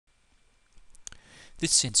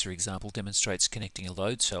This sensor example demonstrates connecting a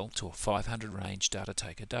load cell to a 500 range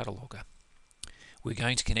dataTaker data logger. We're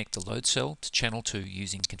going to connect the load cell to channel 2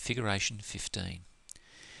 using configuration 15.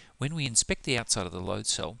 When we inspect the outside of the load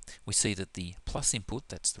cell, we see that the plus input,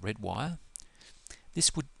 that's the red wire,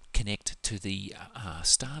 this would connect to the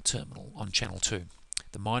star terminal on channel 2.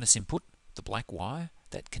 The minus input, the black wire,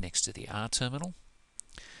 that connects to the R terminal.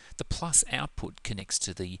 The plus output connects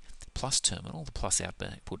to the plus terminal, the plus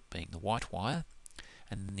output being the white wire,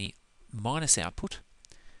 and the minus output,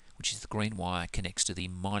 which is the green wire, connects to the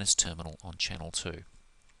minus terminal on channel 2.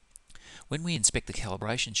 When we inspect the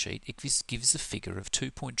calibration sheet, it gives a figure of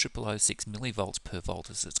 2.0006 millivolts per volt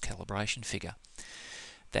as its calibration figure.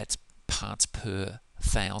 That's parts per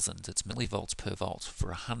thousand. It's millivolts per volt for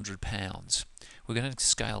 100 pounds. We're going to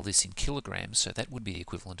scale this in kilograms, so that would be the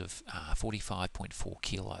equivalent of 45.4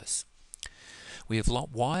 kilos. We have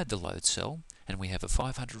wired the load cell, and we have a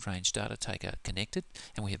 500 range dataTaker connected,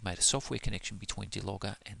 and we have made a software connection between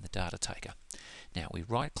dlogger and the dataTaker. Now we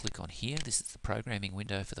right click on here. This is the programming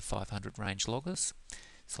window for the 500 range loggers.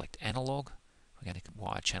 Select analog. We're going to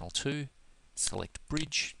wire channel 2. Select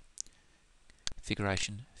bridge.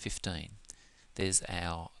 Configuration 15. This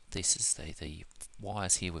is the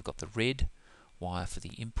wires here. We've got the red wire for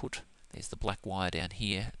the input. There's the black wire down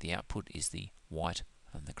here. The output is the white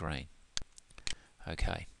and the green.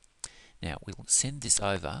 Okay, now we'll send this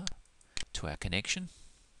over to our connection.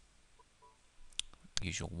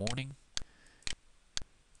 Usual warning.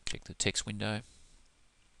 Check the text window.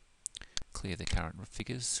 Clear the current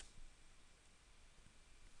figures.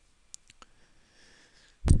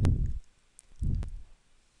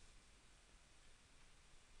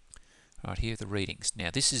 Right, here are the readings.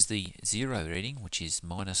 Now this is the 0 reading, which is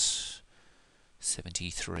minus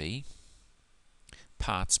 73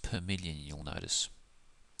 parts per million, you'll notice.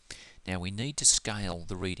 Now we need to scale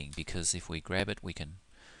the reading, because if we grab it we can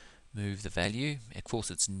move the value. Of course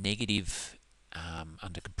it's negative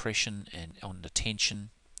under compression, and under tension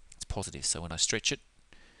it's positive. So when I stretch it,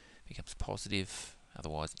 it becomes positive,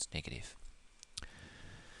 otherwise it's negative.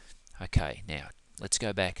 Okay, now let's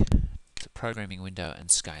go back to the programming window and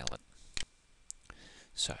scale it.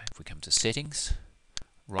 So if we come to settings,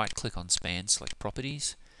 right click on span, select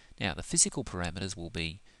properties. Now the physical parameters will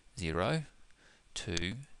be 0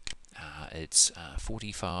 to it's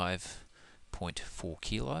 45.4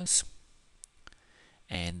 kilos,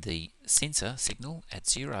 and the sensor signal at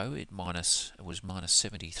 0 it was minus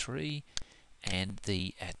 73, and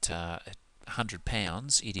at 100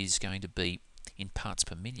 pounds it is going to be in parts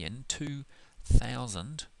per million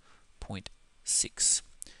 2000.6,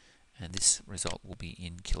 and this result will be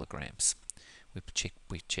in kilograms. We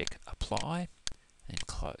check apply and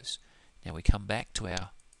close. Now we come back to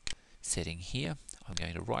our setting here. I'm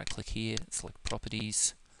going to right click here, select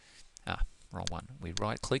properties. Wrong one. We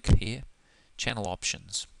right click here, channel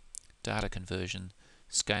options, data conversion,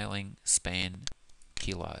 scaling, span,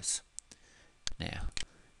 kilos. Now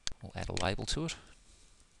we'll add a label to it.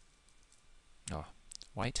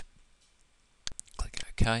 Wait. Click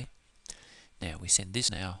OK. Now we send this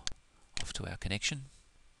now off to our connection.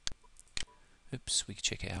 Oops, we can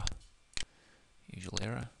check our usual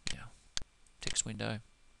error. Now, text window.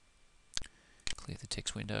 Clear the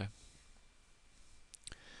text window.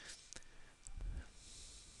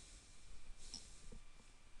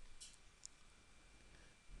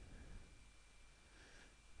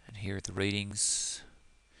 And here are the readings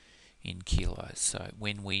in kilos. So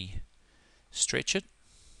when we stretch it,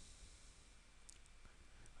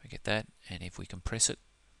 we get that, and if we compress it,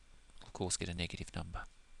 we'll of course get a negative number.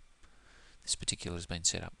 This particular load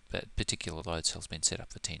cell has been set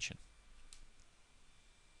up for tension.